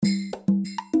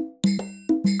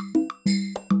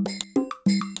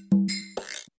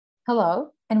Hello,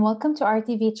 and welcome to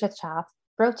RTV Chit-Chat,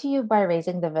 brought to you by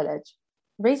Raising the Village.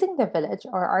 Raising the Village,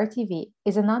 or RTV,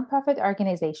 is a nonprofit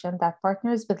organization that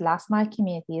partners with last mile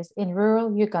communities in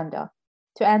rural Uganda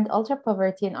to end ultra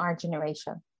poverty in our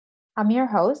generation. I'm your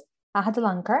host, Ahad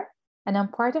Alankar, and I'm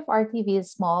part of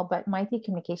RTV's small but mighty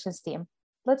communications team.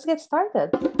 Let's get started.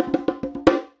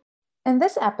 In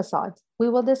this episode, we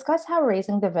will discuss how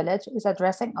Raising the Village is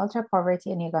addressing ultra poverty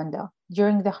in Uganda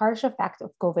during the harsh effect of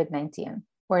COVID-19,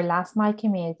 where last mile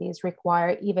communities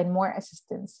require even more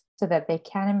assistance so that they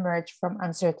can emerge from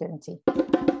uncertainty.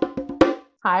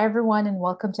 Hi, everyone, and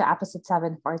welcome to episode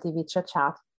 7 of RTV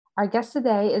Chit-Chat. Our guest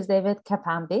today is David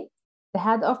Kafambe, the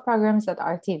head of programs at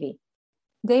RTV.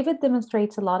 David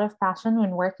demonstrates a lot of passion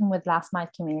when working with last mile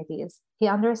communities. He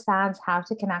understands how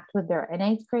to connect with their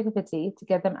innate creativity to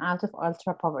get them out of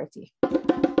ultra poverty.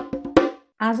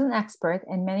 As an expert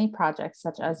in many projects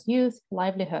such as youth,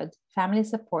 livelihood, family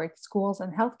support, schools,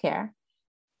 and healthcare,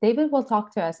 David will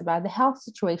talk to us about the health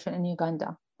situation in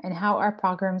Uganda and how our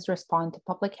programs respond to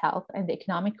public health and the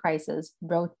economic crisis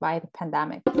brought by the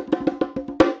pandemic.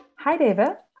 Hi,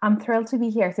 David. I'm thrilled to be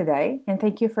here today, and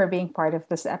thank you for being part of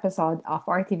this episode of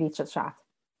RTV Chit-Chat.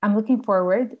 I'm looking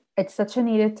forward. It's such a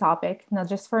needed topic, not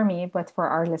just for me, but for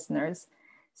our listeners.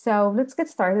 So let's get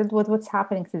started with what's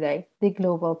happening today, the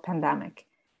global pandemic.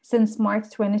 Since March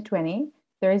 2020,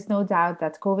 there is no doubt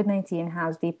that COVID-19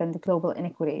 has deepened global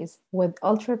inequities, with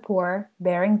ultra-poor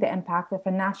bearing the impact of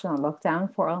a national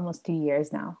lockdown for almost 2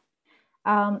 years now.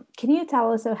 Can you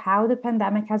tell us how the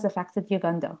pandemic has affected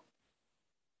Uganda?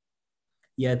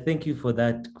 Yeah, thank you for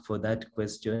that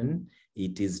question.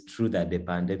 It is true that the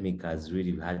pandemic has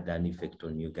really had an effect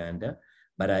on Uganda,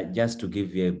 but just to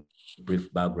give you a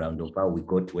brief background of how we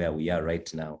got where we are right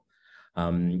now.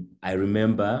 I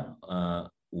remember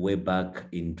way back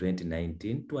in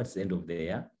 2019, towards the end of the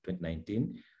year,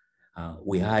 2019,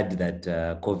 we heard that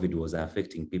COVID was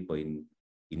affecting people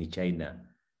in China.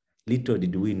 Little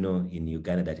did we know in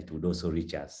Uganda that it would also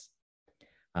reach us.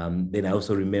 Then I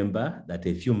also remember that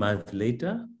a few months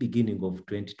later, beginning of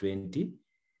 2020,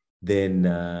 then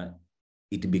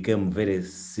it became very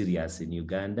serious in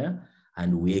Uganda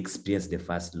and we experienced the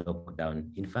first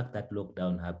lockdown. In fact, that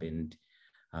lockdown happened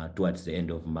towards the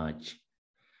end of March.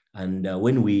 And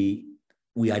when we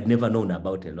had never known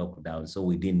about a lockdown, so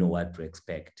we didn't know what to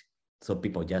expect. So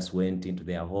people just went into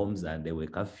their homes and they were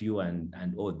curfew and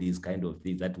all these kind of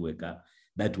things that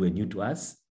were new to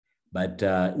us. But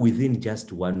within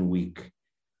just 1 week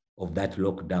of that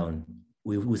lockdown,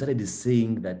 we started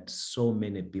seeing that so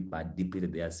many people had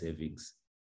depleted their savings.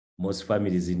 Most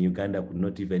families in Uganda could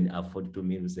not even afford 2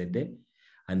 meals a day.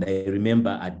 And I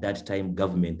remember at that time,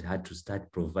 government had to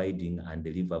start providing and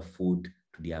deliver food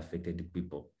to the affected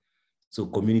people. So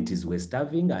communities were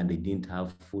starving and they didn't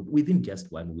have food within just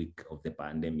 1 week of the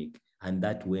pandemic. And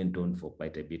that went on for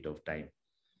quite a bit of time.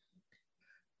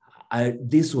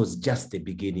 This was just the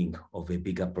beginning of a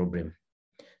bigger problem.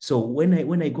 So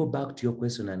when I go back to your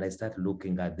question and I start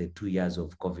looking at the 2 years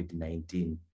of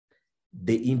COVID-19,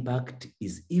 the impact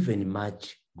is even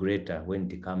much greater when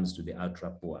it comes to the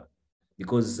ultra poor,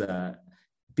 because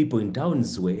people in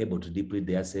towns were able to deplete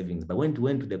their savings, but when it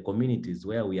went to the communities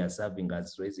where we are serving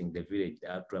as Raising the Village,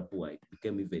 the ultra poor, it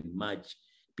became even much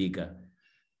bigger.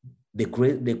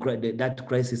 That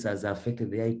crisis has affected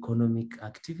their economic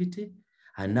activity.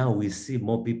 And now we see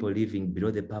more people living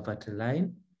below the poverty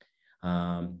line.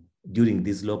 During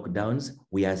these lockdowns,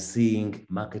 we are seeing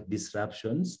market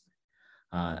disruptions,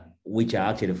 which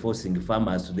are actually forcing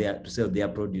farmers to sell their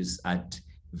produce at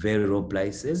very low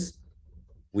prices.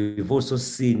 We've also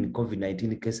seen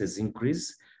COVID-19 cases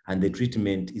increase, and the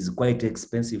treatment is quite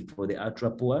expensive for the ultra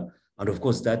poor. And of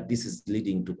course, this is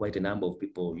leading to quite a number of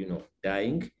people,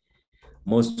 dying.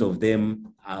 Most of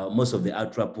the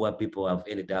ultra poor people have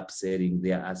ended up selling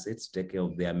their assets to take care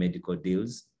of their medical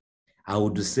deals. I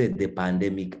would say the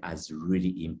pandemic has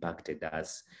really impacted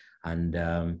us. And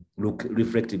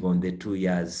reflecting on the 2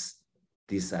 years,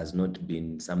 this has not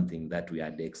been something that we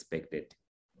had expected.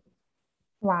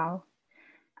 Wow.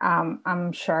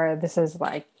 I'm sure this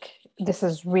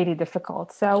is really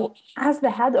difficult. So as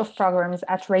the head of programs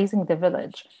at Raising the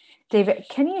Village, David,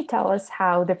 can you tell us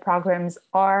how the programs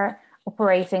are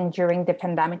operating during the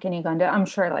pandemic in Uganda? I'm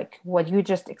sure what you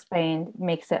just explained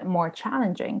makes it more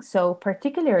challenging. So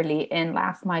particularly in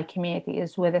last mile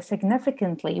communities with a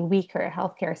significantly weaker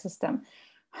healthcare system,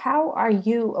 how are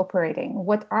you operating?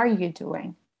 What are you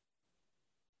doing?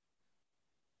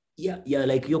 Yeah,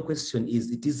 like your question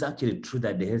it is actually true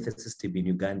that the health system in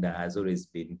Uganda has always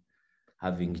been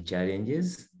having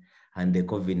challenges, and the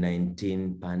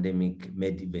COVID-19 pandemic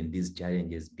made even these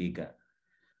challenges bigger.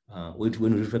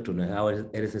 when we reflect on our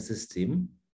health system,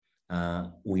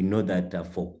 we know that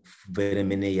for very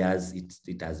many years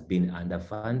it has been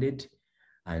underfunded,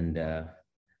 and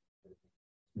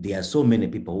there are so many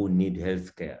people who need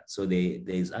healthcare. So there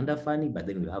is underfunding, but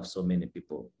then we have so many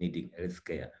people needing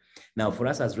healthcare. Now, for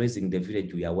us as Raising the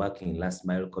Village, we are working in last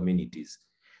mile communities.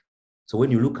 So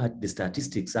when you look at the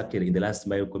statistics actually in the last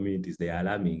mile communities, they are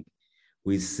alarming.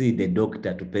 We see the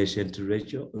doctor to patient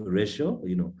ratio,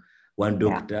 one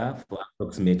doctor for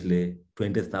approximately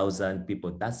 20,000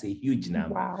 people. That's a huge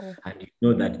number. Wow. And you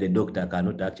know that the doctor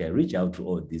cannot actually reach out to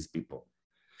all these people.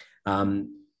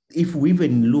 If we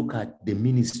even look at the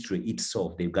ministry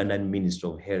itself, the Ugandan Ministry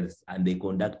of Health, and they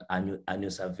conduct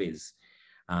annual surveys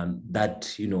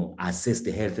that assess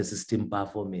the health system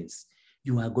performance,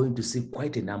 you are going to see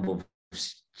quite a number of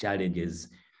challenges.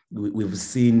 We've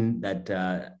seen that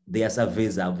their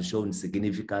surveys have shown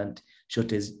significant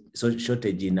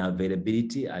shortage in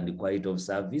availability and quality of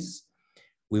service.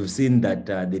 We've seen that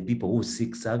the people who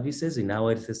seek services in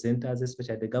our health centers,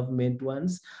 especially the government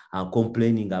ones, are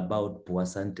complaining about poor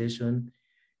sanitation.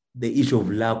 The issue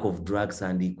of lack of drugs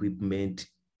and equipment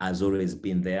has always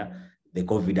been there. The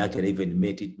COVID actually even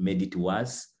made it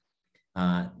worse.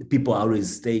 People are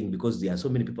always staying because there are so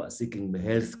many people are seeking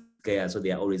health care, so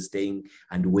they are always staying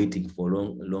and waiting for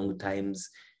long times.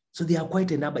 So there are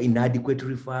quite a number of inadequate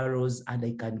referrals, and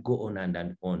I can go on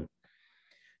and on.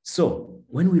 So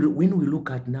when we look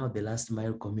at now the last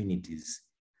mile communities,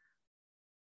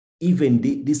 even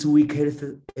this weak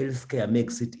healthcare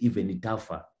makes it even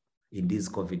tougher in these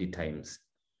COVID times.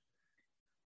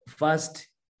 First,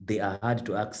 they are hard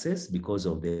to access because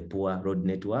of the poor road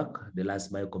network. The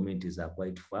last mile communities are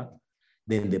quite far.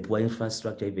 Then the poor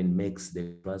infrastructure even makes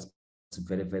the transport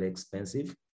very, very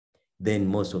expensive. Then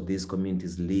most of these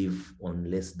communities live on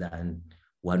less than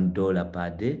 $1 per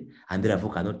day, and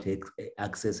therefore cannot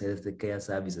access health care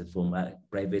services from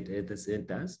private health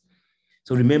centers.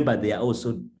 So remember, there are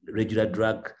also regular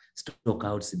drug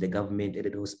stockouts in the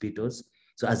government-aided hospitals.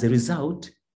 So as a result,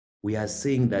 we are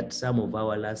seeing that some of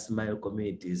our last mile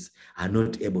communities are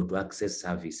not able to access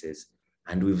services,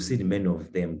 and we've seen many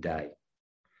of them die.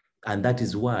 And that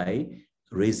is why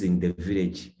Raising the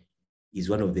Village is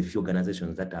one of the few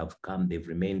organizations that have come. They've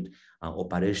remained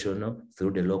operational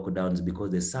through the lockdowns,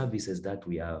 because the services that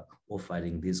we are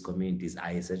offering these communities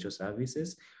are essential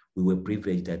services. We were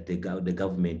privileged that the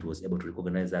government was able to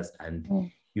recognize us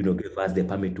and give us the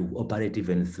permit to operate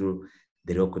even through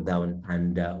the lockdown.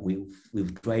 And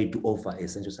we've tried to offer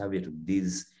essential services to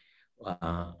these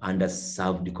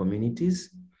underserved communities.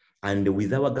 And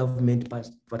with our government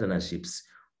partnerships,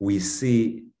 we've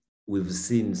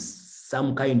seen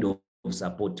some kind of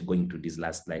support going to these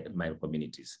last mile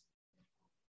communities.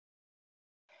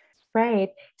 Right.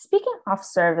 Speaking of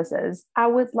services, I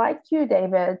would like you,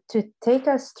 David, to take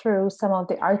us through some of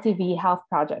the RTV health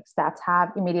projects that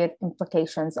have immediate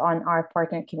implications on our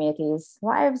partner communities'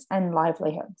 lives and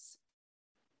livelihoods.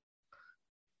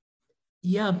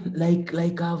 Yeah,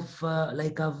 like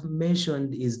I've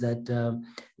mentioned, is that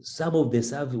some of the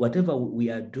service, whatever we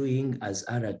are doing as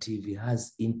RTV,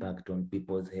 has impact on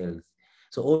people's health.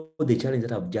 So all the challenges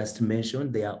that I've just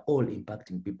mentioned, they are all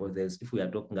impacting people's health. If we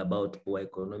are talking about poor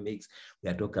economics, we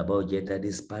are talking about gender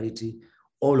disparity,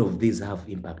 all of these have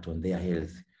impact on their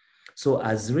health. So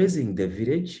as Raising the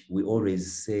Village, we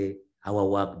always say our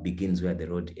work begins where the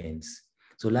road ends.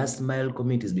 So last mile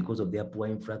communities, because of their poor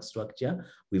infrastructure,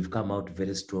 we've come out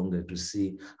very strongly to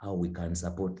see how we can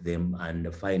support them and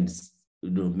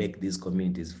make these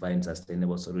communities find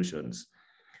sustainable solutions.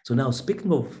 So now,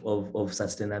 speaking of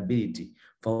sustainability,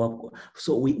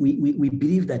 so we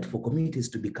believe that for communities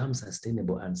to become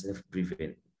sustainable and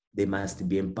self-driven, they must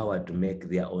be empowered to make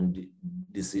their own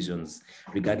decisions,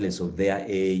 regardless of their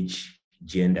age,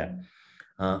 gender.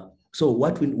 So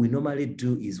what we normally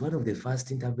do is, one of the first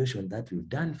interventions that we've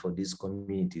done for these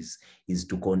communities is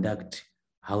to conduct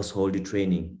household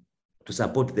training to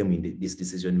support them in this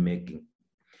decision-making.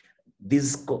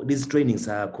 These trainings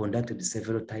are conducted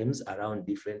several times around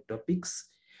different topics.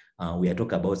 We are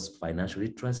talking about financial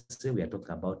literacy, we are talking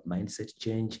about mindset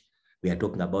change, we are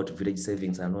talking about village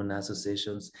savings and loan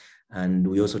associations, and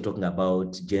we're also talking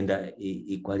about gender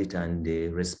equality and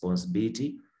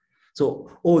responsibility. So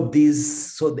all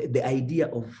these, so the idea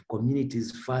of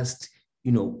communities first,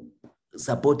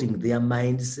 supporting their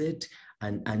mindset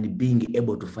and being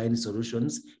able to find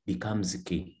solutions becomes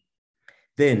key.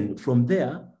 Then from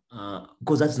there,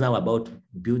 because that's now about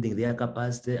building their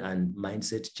capacity and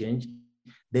mindset change,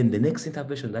 then the next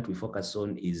intervention that we focus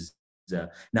on is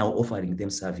now offering them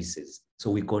services.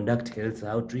 So we conduct health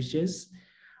outreaches.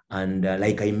 And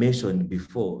like I mentioned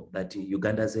before, that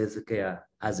Uganda's healthcare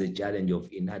has a challenge of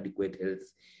inadequate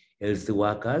health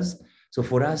workers. So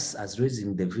for us as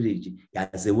Raising the Village,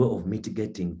 as a way of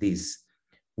mitigating this,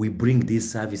 we bring these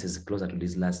services closer to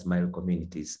these last mile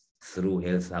communities through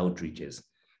health outreaches.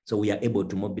 So we are able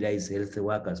to mobilize health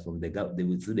workers from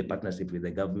through the partnership with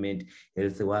the government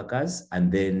health workers,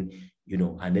 and then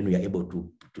we are able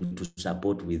to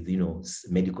support with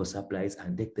medical supplies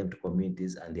and take them to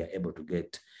communities, and they are able to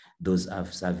get those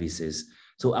services.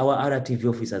 So our RTV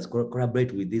officers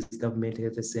collaborate with these government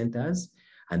health centers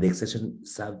and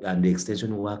the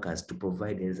extension workers to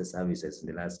provide health services in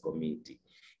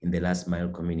the last mile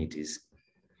communities.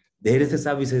 The health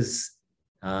services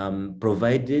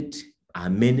provided are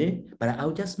many, but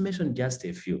I'll just mention just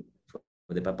a few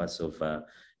for the purpose of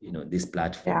this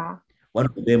platform. Yeah. One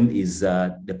of them is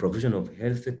the provision of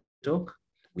health talk.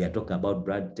 We are talking about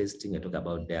blood testing, we are talking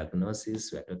about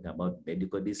diagnosis, we are talking about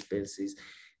medical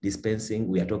dispensing,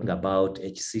 we are talking about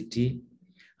HCT,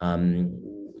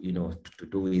 to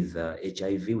do with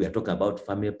HIV, we are talking about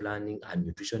family planning and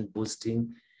nutrition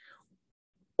boosting.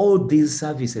 All these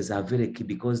services are very key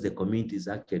because the communities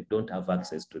actually don't have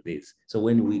access to this. So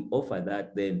when we offer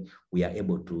that, then we are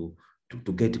able to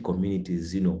get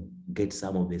communities, get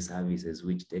some of the services,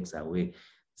 which takes away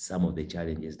some of the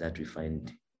challenges that we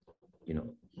find,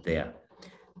 there.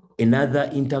 Another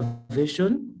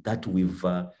intervention that we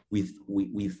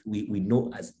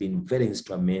know has been very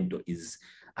instrumental is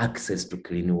access to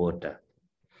clean water.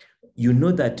 You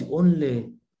know that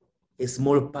only a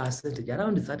small percentage,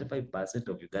 around 35%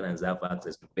 of Ugandans have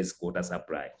access to basic water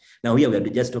supply. Now here we have to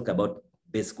just talk about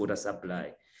basic water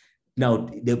supply. Now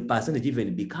the percentage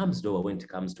even becomes lower when it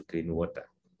comes to clean water.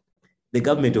 The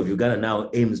government of Uganda now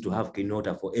aims to have clean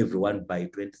water for everyone by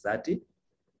 2030.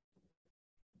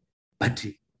 But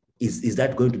is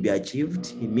that going to be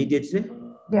achieved immediately?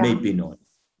 Yeah. Maybe not.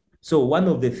 So one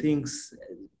of the things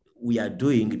we are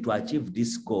doing to achieve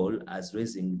this goal as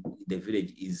Raising the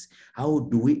Village is how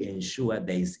do we ensure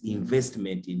there is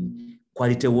investment in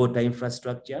quality water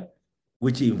infrastructure,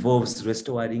 which involves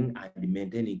restoring and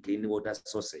maintaining clean water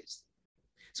sources.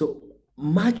 So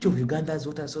much of Uganda's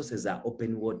water sources are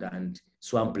open water and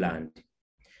swampland.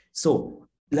 So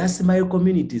last mile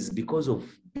communities, because of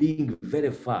being very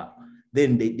far,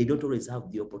 then they don't always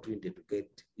have the opportunity to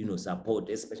get support,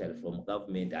 especially from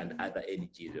government and other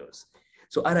NGOs.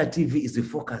 So RTV is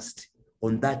focused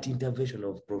on that intervention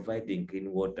of providing clean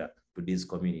water to these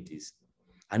communities.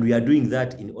 And we are doing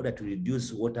that in order to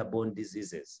reduce waterborne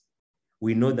diseases.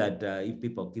 We know that if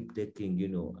people keep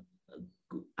taking,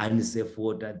 unsafe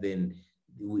water, then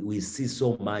we see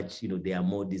so much, there are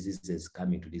more diseases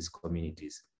coming to these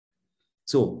communities.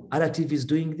 So RTV is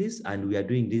doing this, and we are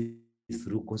doing this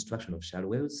through construction of shallow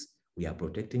wells. We are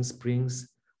protecting springs.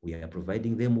 We are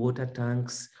providing them water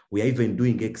tanks. We are even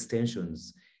doing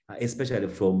extensions, especially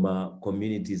from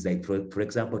communities like, for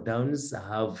example, towns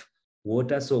have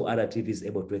water. So RTV is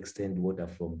able to extend water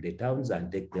from the towns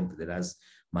and take them to the last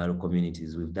mile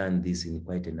communities. We've done this in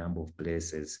quite a number of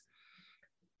places.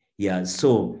 Yeah,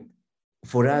 so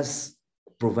for us,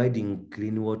 providing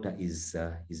clean water is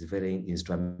very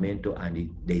instrumental, and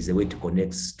there is a way to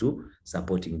connect to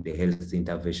supporting the health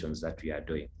interventions that we are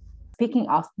doing. Speaking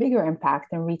of bigger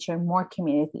impact and reaching more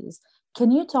communities, can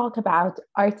you talk about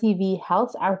RTV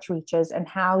health outreaches and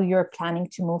how you're planning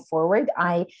to move forward?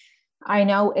 I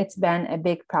know it's been a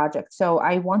big project, so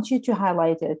I want you to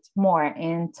highlight it more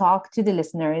and talk to the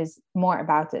listeners more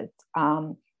about it.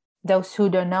 Those who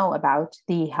don't know about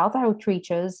the health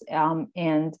outreaches,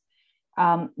 and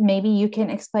maybe you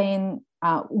can explain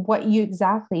what you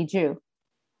exactly do.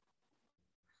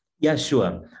 Yeah,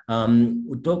 sure.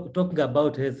 Talking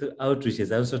about health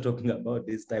outreaches, also talking about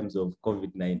these times of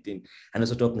COVID-19, and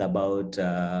also talking about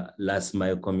last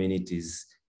mile communities.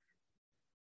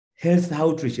 Health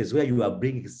outreaches, where you are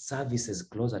bringing services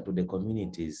closer to the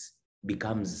communities,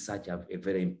 becomes such a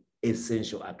very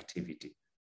essential activity.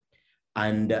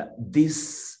 And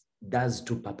this does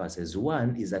two purposes.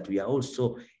 One is that we are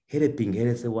also helping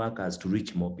health workers to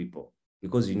reach more people,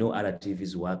 because RTV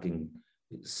is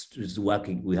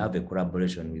working, we have a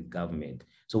collaboration with government.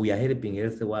 So we are helping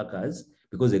health workers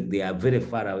because they are very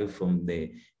far away from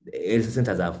the health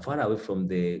centers, are far away from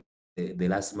the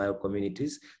last mile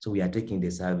communities. So we are taking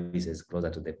the services closer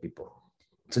to the people.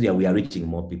 So yeah, we are reaching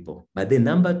more people. But then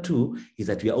number two is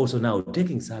that we are also now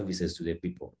taking services to the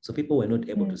people. So people were not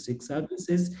able to seek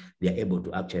services, they are able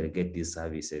to actually get these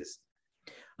services.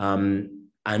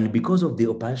 And because of the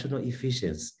operational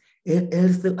efficiency,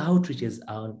 health outreaches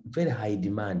are very high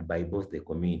demand by both the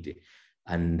community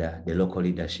and the local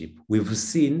leadership. We've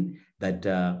seen that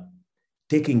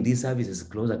taking these services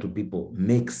closer to people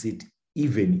makes it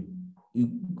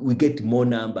we get more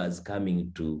numbers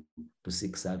coming to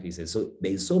seek services. So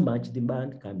there is so much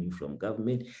demand coming from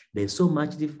government. There's so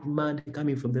much demand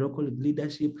coming from the local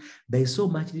leadership. There is so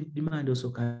much demand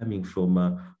also coming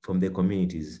from the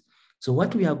communities. So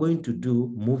what we are going to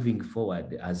do moving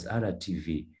forward as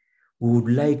RTV, we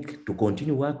would like to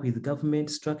continue work with government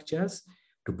structures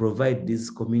to provide these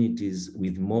communities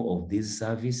with more of these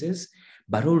services,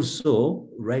 but also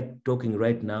talking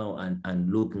right now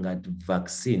and looking at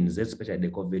vaccines, especially the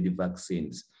COVID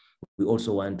vaccines. We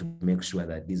also want to make sure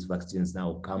that these vaccines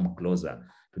now come closer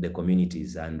to the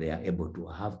communities and they are able to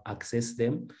have access to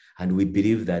them. And we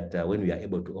believe that when we are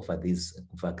able to offer these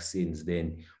vaccines,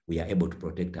 then we are able to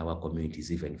protect our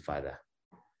communities even further.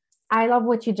 I love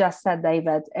what you just said,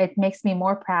 David. It makes me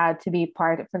more proud to be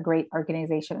part of a great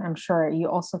organization. I'm sure you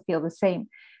also feel the same.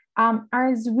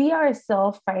 As we are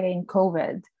still fighting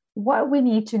COVID, what we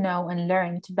need to know and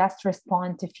learn to best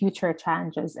respond to future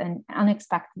challenges and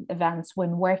unexpected events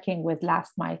when working with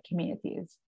last mile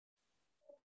communities?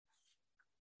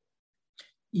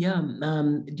 Yeah,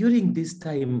 during this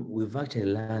time, we've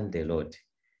actually learned a lot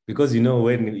because,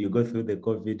 when you go through the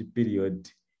COVID period,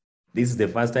 this is the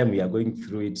first time we are going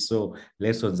through it. So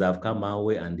lessons have come our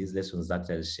way, and these lessons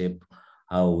actually shape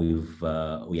how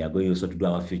we are going also to do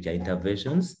our future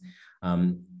interventions.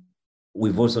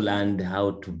 We've also learned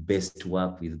how to best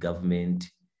work with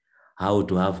government, how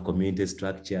to have community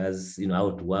structures,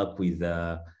 how to work with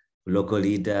local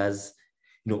leaders.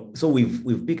 So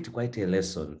we've picked quite a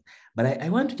lesson. But I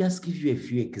want to just give you a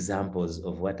few examples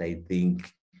of what I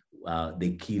think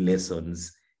the key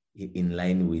lessons in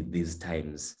line with these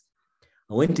times.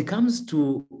 When it comes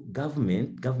to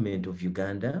government of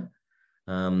Uganda,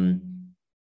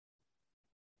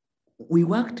 we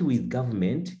worked with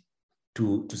government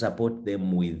to support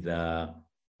them with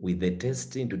the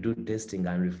testing, to do testing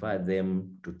and refer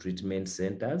them to treatment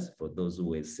centers for those who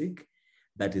were sick.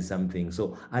 That is something.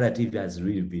 So RTV has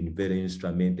really been very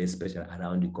instrumental, especially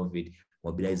around the COVID,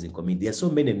 mobilizing community. There are so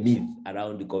many myths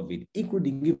around the COVID,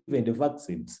 including even the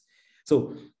vaccines.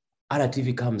 So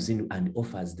RTV comes in and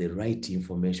offers the right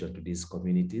information to these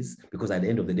communities because at the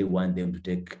end of the day, we want them to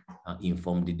take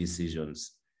informed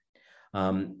decisions.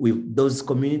 With those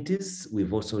communities,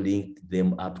 we've also linked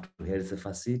them up to health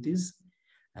facilities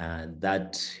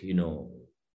that,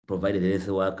 provided health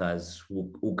workers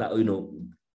who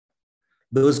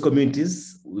those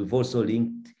communities, we've also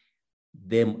linked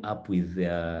them up with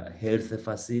health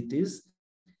facilities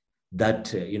that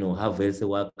have health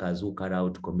workers who carry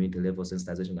out community level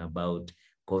sensitization about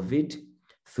COVID.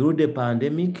 Through the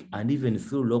pandemic and even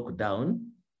through lockdown,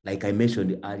 like I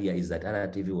mentioned earlier, is that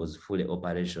RTV was fully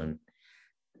operational.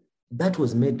 That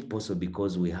was made possible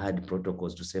because we had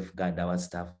protocols to safeguard our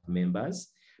staff members,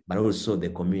 but also the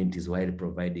communities while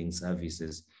providing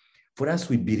services. For us,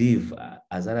 we believe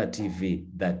as RTV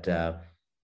that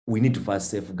we need to first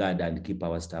safeguard and keep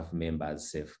our staff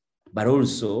members safe, but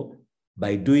also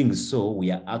by doing so,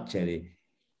 we are actually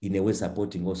in a way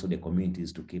supporting also the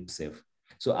communities to keep safe.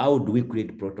 So how do we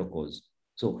create protocols?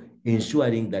 So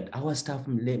ensuring that our staff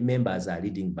members are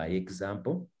leading by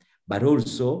example, but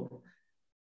also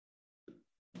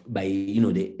by,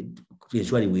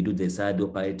 ensuring we do the SAD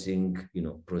operating,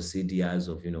 procedures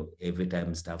of, every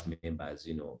time staff members,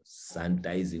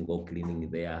 sanitizing or cleaning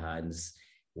their hands,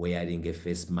 wearing a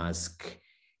face mask,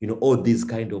 all these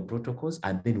kind of protocols.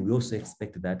 And then we also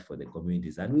expect that for the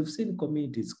communities. And we've seen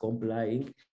communities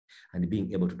complying and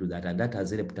being able to do that. And that has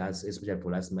helped us, especially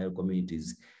for last mile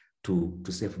communities, to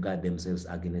safeguard themselves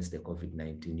against the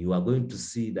COVID-19. You are going to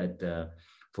see that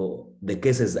for the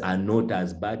cases are not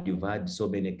as bad. You've had so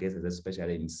many cases,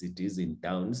 especially in cities, in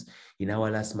towns. In our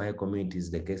last mile communities,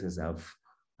 the cases are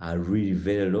really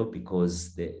very low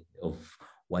because of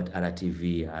what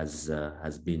RTV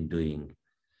has been doing.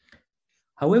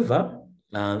 However,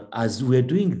 as we're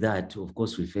doing that, of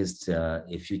course, we faced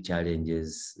a few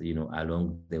challenges,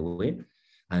 along the way.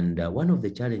 And one of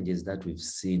the challenges that we've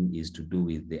seen is to do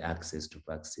with the access to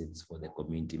vaccines for the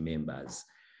community members.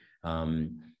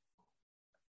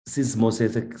 Since most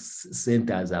health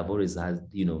centers have always had,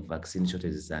 vaccine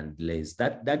shortages and delays,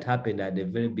 that happened at the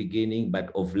very beginning,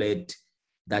 but of late,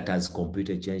 that has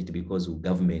completely changed because the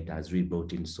government has really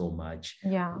brought in so much.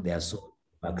 Yeah. There are so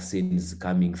vaccines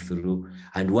coming through.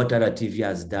 And what RTV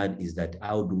has done is that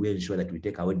how do we ensure that we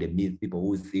take away the myth, people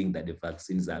who think that the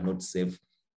vaccines are not safe?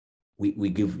 We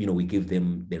give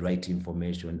them the right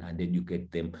information and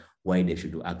educate them why they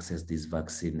should access these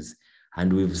vaccines.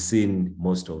 And we've seen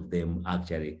most of them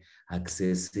actually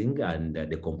accessing, and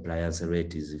the compliance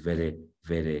rate is very,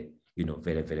 very,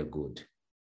 very, very good.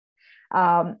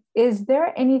 Is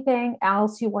there anything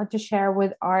else you want to share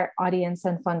with our audience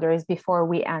and funders before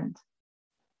we end?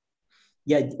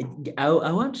 Yeah,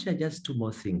 I want to share just two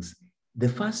more things. The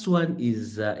first one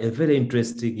is a very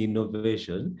interesting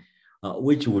innovation,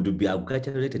 which would be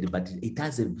agriculture related, but it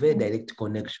has a very direct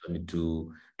connection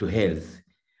to health.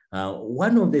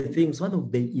 One of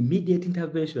the immediate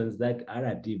interventions that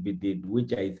RTV did,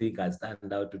 which I think has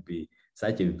turned out to be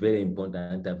such a very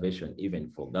important intervention even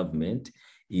for government,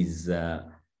 is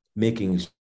making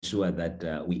sure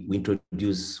that we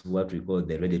introduce what we call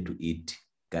the ready-to-eat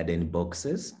garden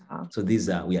boxes. So these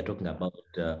are, we are talking about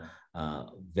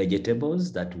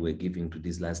vegetables that we're giving to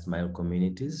these last mile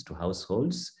communities, to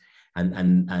households.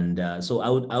 So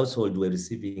our household were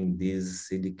receiving these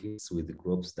seed kits with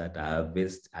crops that are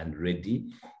harvested and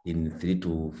ready in 3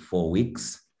 to 4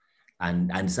 weeks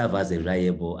and serve as a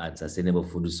reliable and sustainable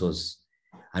food source.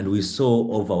 And we saw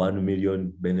over 1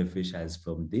 million beneficiaries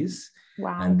from this.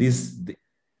 Wow. And this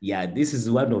is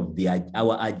one of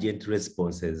our urgent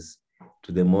responses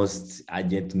to the most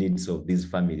urgent needs of these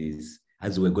families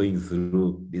as we're going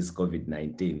through this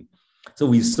COVID-19. So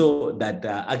we saw that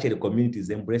actually communities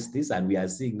embrace this, and we are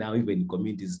seeing now even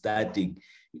communities starting,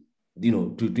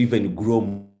 to even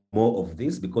grow more of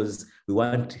this, because we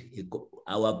want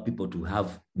our people to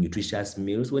have nutritious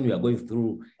meals. When we are going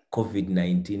through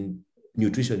COVID-19,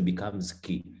 nutrition becomes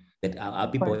key. That our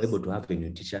people are able to have a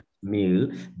nutritious meal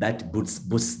that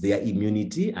boosts their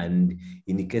immunity, and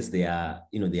in case there are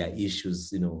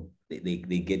issues,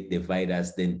 they get the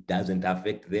virus, then it doesn't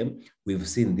affect them. We've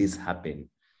seen this happen.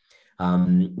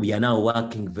 We are now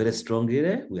working very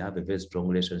strongly. We have a very strong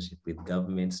relationship with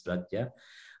government structure,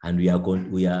 and we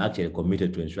are actually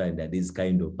committed to ensuring that these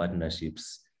kind of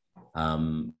partnerships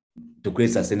to create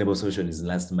sustainable solutions in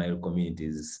last mile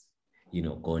communities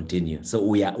continue. So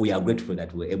we are grateful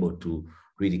that we're able to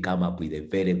really come up with a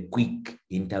very quick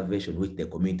intervention which the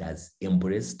community has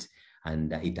embraced,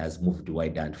 and it has moved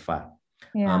wide and far.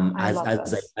 Yeah,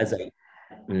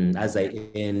 as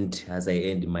I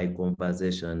end my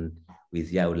conversation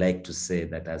with you, I would like to say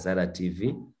that as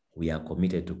RTV, we are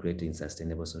committed to creating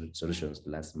sustainable solutions to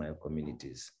last mile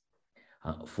communities.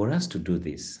 For us to do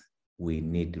this, we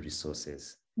need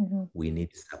resources. Mm-hmm. We need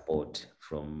support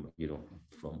from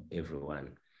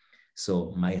everyone.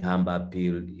 So my humble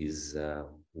appeal is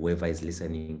whoever is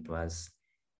listening to us,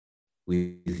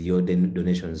 with your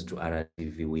donations to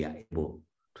RTV, we are able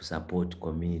to support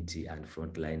community and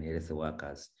frontline health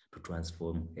workers to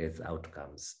transform health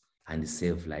outcomes and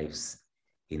save lives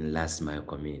in last mile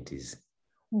communities.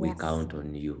 Yes. We count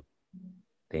on you.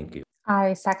 Thank you.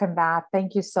 I second that.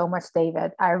 Thank you so much,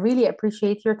 David. I really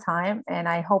appreciate your time, and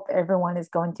I hope everyone is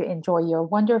going to enjoy your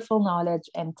wonderful knowledge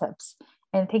and tips.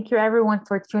 And thank you everyone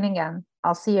for tuning in.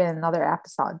 I'll see you in another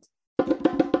episode.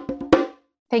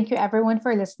 Thank you everyone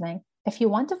for listening. If you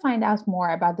want to find out more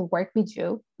about the work we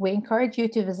do, we encourage you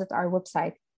to visit our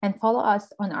website and follow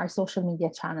us on our social media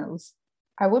channels.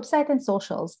 Our website and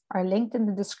socials are linked in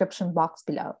the description box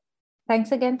below.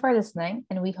 Thanks again for listening,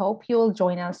 and we hope you will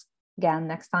join us again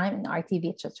next time in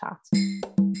RTV Chit-Chat.